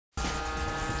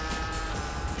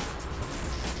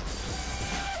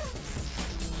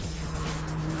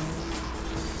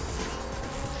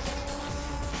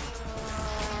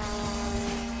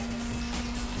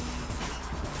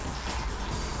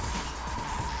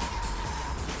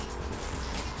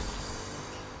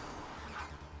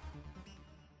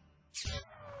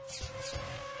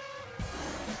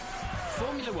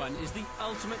One is the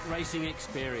ultimate racing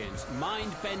experience.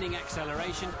 Mind-bending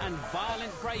acceleration and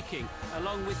violent braking,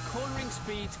 along with cornering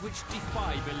speeds which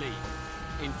defy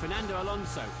belief. In Fernando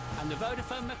Alonso and the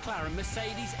Vodafone McLaren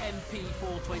Mercedes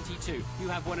MP422, you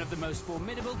have one of the most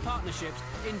formidable partnerships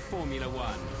in Formula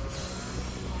One.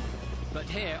 But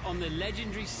here on the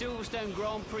legendary Silverstone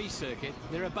Grand Prix circuit,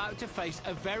 they're about to face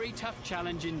a very tough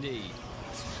challenge indeed.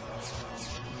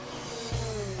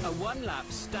 A one-lap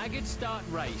staggered start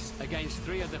race against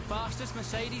three of the fastest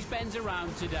Mercedes-Benz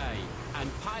around today, and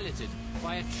piloted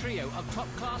by a trio of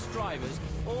top-class drivers,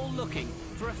 all looking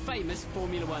for a famous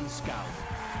Formula One scalp.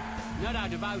 No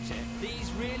doubt about it,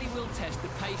 these really will test the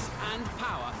pace and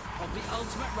power of the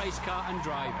ultimate race car and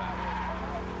driver.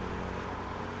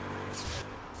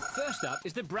 First up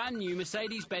is the brand new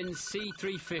Mercedes-Benz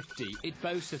C350. It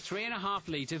boasts a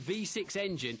 3.5-litre V6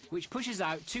 engine which pushes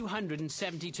out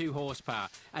 272 horsepower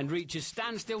and reaches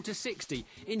standstill to 60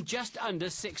 in just under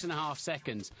 6.5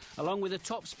 seconds, along with a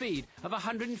top speed of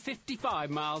 155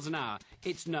 miles an hour.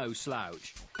 It's no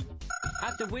slouch.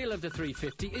 At the wheel of the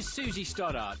 350 is Susie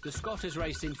Stoddart. The Scot has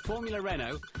raced in Formula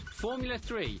Renault, Formula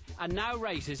 3 and now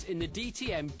races in the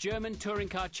DTM German Touring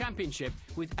Car Championship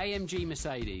with AMG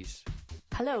Mercedes.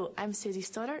 Hello, I'm Susie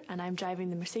Stoddart and I'm driving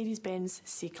the Mercedes-Benz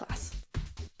C-Class.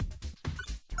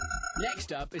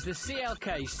 Next up is the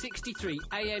CLK 63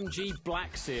 AMG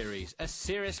Black Series, a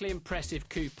seriously impressive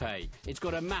coupe. It's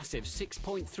got a massive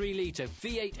 6.3-litre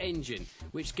V8 engine,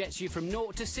 which gets you from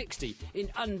 0 to 60 in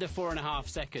under 4.5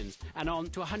 seconds and on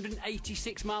to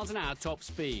 186 miles an hour top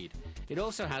speed. It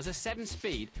also has a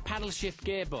 7-speed paddle-shift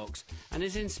gearbox and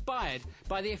is inspired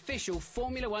by the official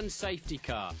Formula One safety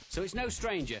car, so it's no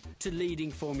stranger to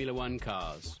leading Formula One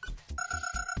cars.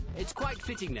 It's quite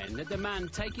fitting then that the man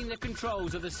taking the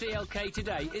controls of the CLK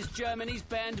today is Germany's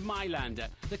Bernd Mailander,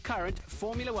 the current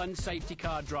Formula One safety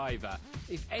car driver.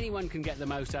 If anyone can get the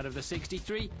most out of the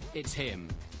 63, it's him.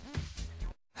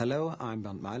 Hello, I'm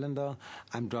Bernd Mailander.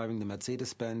 I'm driving the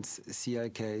Mercedes-Benz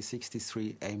CLK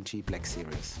 63 AMG Black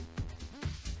Series.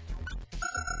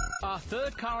 Our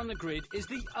third car on the grid is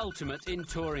the ultimate in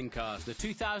touring cars, the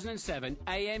 2007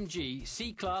 AMG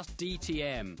C-Class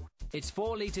DTM. Its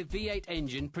 4-litre V8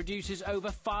 engine produces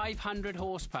over 500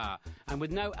 horsepower and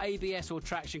with no ABS or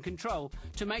traction control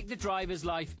to make the driver's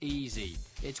life easy.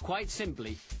 It's quite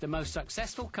simply the most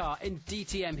successful car in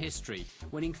DTM history,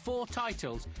 winning 4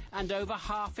 titles and over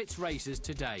half its races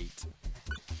to date.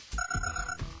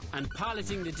 And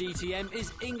piloting the DTM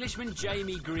is Englishman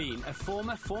Jamie Green, a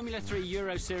former Formula 3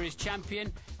 Euro Series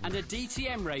champion and a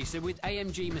DTM racer with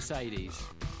AMG Mercedes.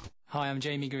 Hi, I'm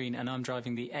Jamie Green and I'm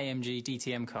driving the AMG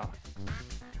DTM car.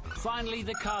 Finally,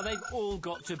 the car they've all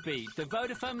got to beat, the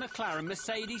Vodafone McLaren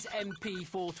Mercedes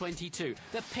MP422,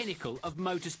 the pinnacle of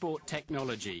motorsport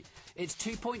technology. Its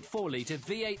 2.4-litre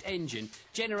V8 engine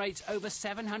generates over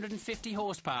 750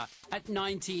 horsepower at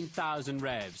 19,000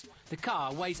 revs. The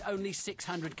car weighs only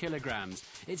 600 kilograms.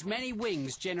 Its many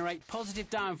wings generate positive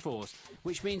downforce,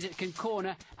 which means it can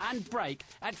corner and brake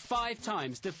at 5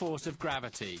 times the force of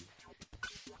gravity.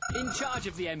 In charge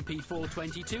of the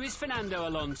MP422 is Fernando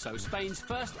Alonso, Spain's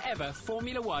first ever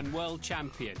Formula One world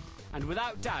champion, and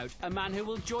without doubt a man who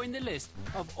will join the list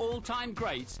of all-time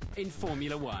greats in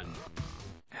Formula One.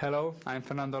 Hello, I'm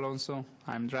Fernando Alonso.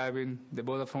 I'm driving the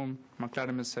Vodafone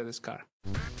McLaren Mercedes car.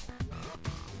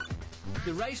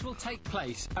 The race will take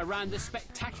place around the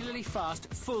spectacularly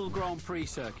fast full Grand Prix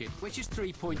circuit, which is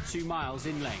 3.2 miles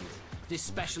in length. This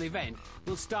special event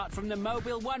will start from the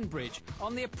Mobile 1 bridge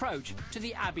on the approach to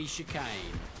the Abbey chicane.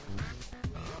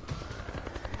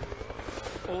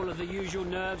 All of the usual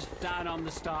nerves down on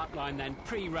the start line then,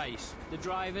 pre-race. The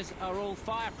drivers are all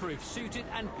fireproof, suited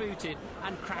and booted,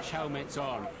 and crash helmets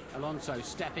on. Alonso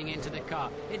stepping into the car.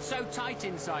 It's so tight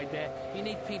inside there, you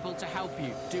need people to help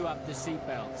you do up the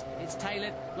seatbelts. It's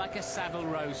tailored like a Savile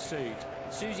Row suit.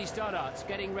 Susie Stoddart's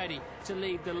getting ready to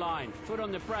lead the line. Foot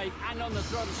on the brake and on the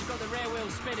throttle. She's got the rear wheel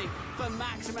spinning for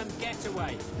maximum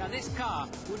getaway. Now this car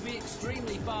would be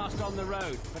extremely fast on the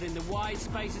road, but in the wide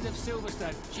spaces of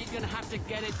Silverstone, she's going to have to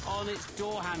get it on its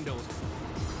door handles.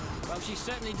 Well, she's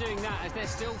certainly doing that as they're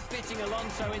still fitting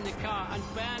Alonso in the car, and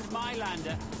Bernd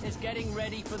Mailander is getting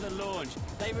ready for the launch.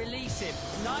 They release him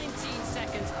 19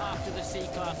 seconds after the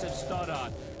C-Class of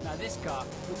Stoddart. Now, this car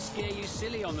would scare you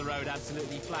silly on the road,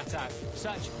 absolutely flat out.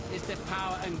 Such is the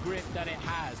power and grip that it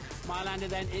has. Mailander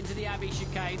then into the Abbey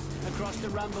chicane, across the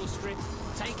rumble strip,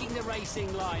 taking the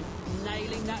racing line,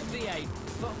 nailing that V8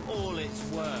 for all it's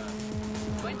worth.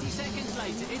 20 seconds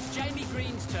later, it's Jamie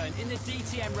Green's turn in the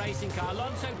DTM racing car.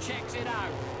 Alonso checks it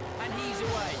out, and he's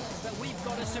away. But we've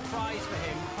got a surprise for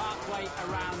him partway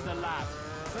around the lap.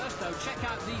 First though, check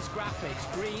out these graphics.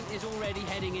 Green is already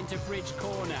heading into Bridge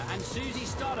Corner and Susie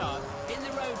Stoddart in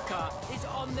the road car is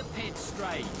on the pit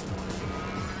straight.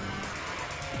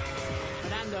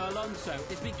 Fernando Alonso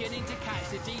is beginning to catch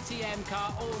the DTM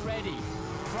car already.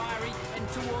 Priory and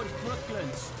towards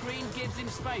Brooklands. Green gives him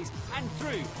space and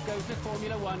through goes the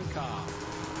Formula One car.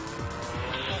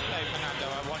 Okay, Fernando,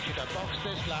 I want you to box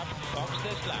this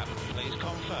lap, please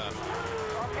confirm.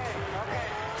 Okay.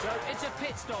 So it's a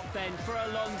pit stop then for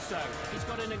Alonso. He's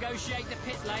got to negotiate the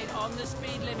pit lane on the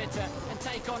speed limiter and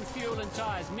take on fuel and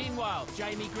tyres. Meanwhile,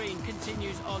 Jamie Green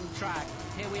continues on track.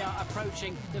 Here we are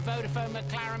approaching the Vodafone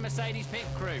McLaren Mercedes pit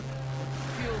crew.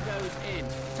 Fuel goes in,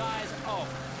 tyres off.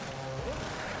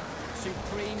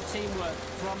 Supreme teamwork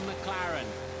from McLaren.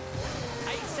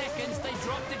 8 seconds, they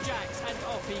drop the jacks and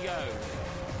off he goes.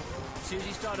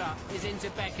 Susie Stoddart is into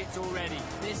Beckett's already.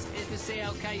 This is the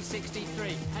CLK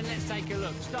 63. And let's take a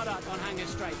look. Stoddart on hanger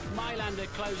straight. Mylander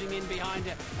closing in behind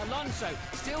her. Alonso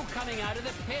still coming out of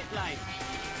the pit lane.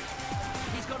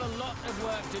 He's got a lot of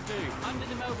work to do. Under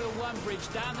the Mobile 1 bridge,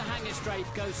 down the hanger straight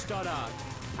goes Stoddart.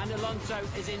 And Alonso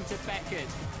is into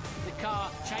Beckett. The car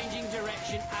changing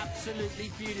direction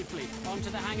absolutely beautifully. Onto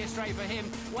the hanger straight for him.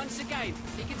 Once again,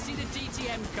 he can see the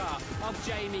DTM car of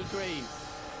Jamie Green.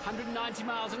 190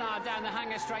 miles an hour down the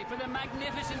hanger straight for the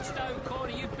magnificent Stowe corner.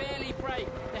 You barely brake.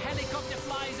 The helicopter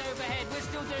flies overhead. We're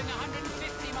still doing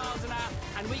 150 miles an hour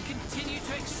and we continue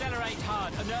to accelerate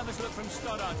hard. A nervous look from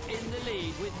Stoddart in the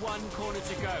lead with 1 corner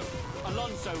to go.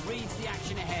 Alonso reads the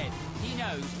action ahead. He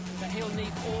knows that he'll need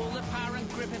all the power and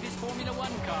grip of his Formula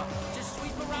One car to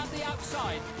sweep around the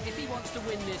outside if he wants to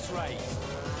win this race.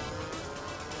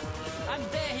 And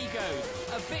there he goes,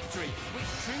 a victory which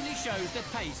truly shows the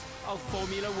pace of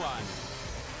Formula One.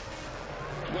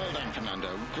 Well done, Fernando.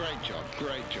 Great job.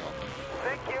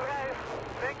 Thank you, guys.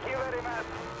 Thank you very much.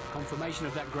 Confirmation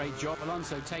of that great job.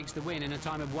 Alonso takes the win in a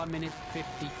time of 1 minute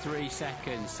 53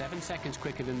 seconds. 7 seconds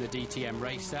quicker than the DTM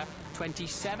racer,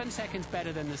 27 seconds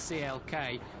better than the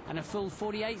CLK, and a full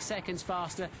 48 seconds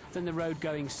faster than the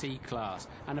road-going C-Class.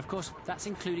 And of course, that's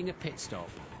including a pit stop.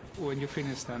 When you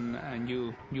finish and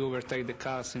you overtake the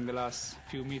cars in the last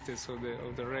few meters of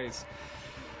the race,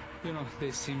 you know,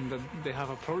 they seem that they have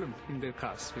a problem in their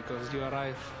cars because you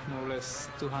arrive more or less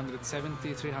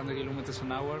 270, 300 kilometers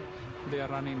an hour. They are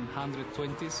running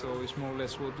 120, so it's more or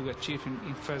less what we achieve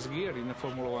in first gear in a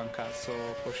Formula One car. So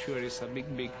for sure it's a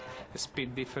big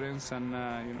speed difference, and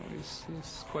you know,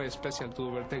 it's quite special to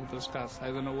overtake those cars. I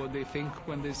don't know what they think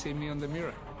when they see me on the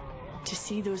mirror. To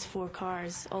see those 4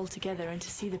 cars all together and to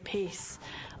see the pace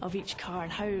of each car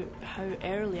and how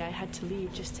early I had to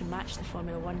leave just to match the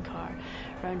Formula One car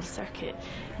around the circuit,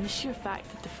 and the sheer fact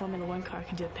that the Formula One car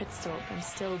can do a pit stop and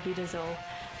still beat us all,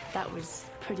 that was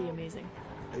pretty amazing.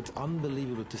 It's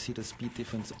unbelievable to see the speed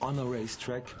difference on a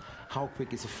racetrack. How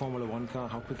quick is a Formula One car?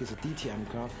 How quick is a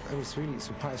DTM car? I was really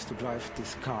surprised to drive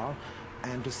this car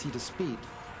and to see the speed.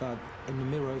 But in the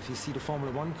mirror, if you see the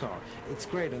Formula One car, it's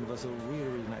great, and it was a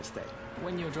really nice day.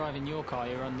 When you're driving your car,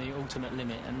 you're on the ultimate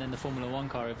limit, and then the Formula One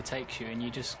car overtakes you, and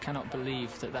you just cannot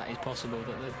believe that that is possible,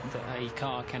 that a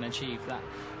car can achieve that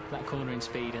cornering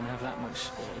speed and have that much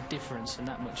difference and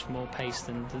that much more pace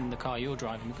than the car you're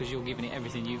driving, because you're giving it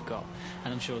everything you've got.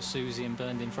 And I'm sure Susie and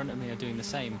Bernd in front of me are doing the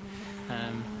same.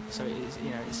 So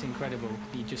it's incredible.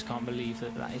 You just can't believe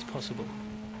that is possible.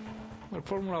 Well,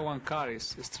 Formula One car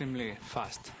is extremely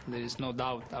fast. There is no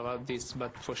doubt about this,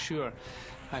 but for sure,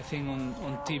 I think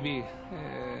on TV,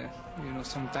 you know,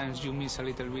 sometimes you miss a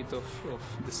little bit of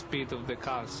the speed of the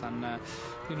cars, and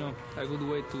you know, a good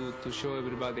way to show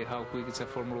everybody how quick it's a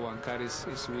Formula One car is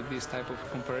with this type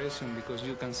of comparison, because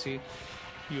you can see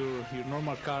your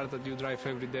normal car that you drive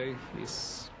every day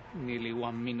is nearly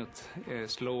 1 minute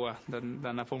slower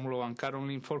than a Formula One car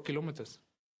only in 4 kilometers.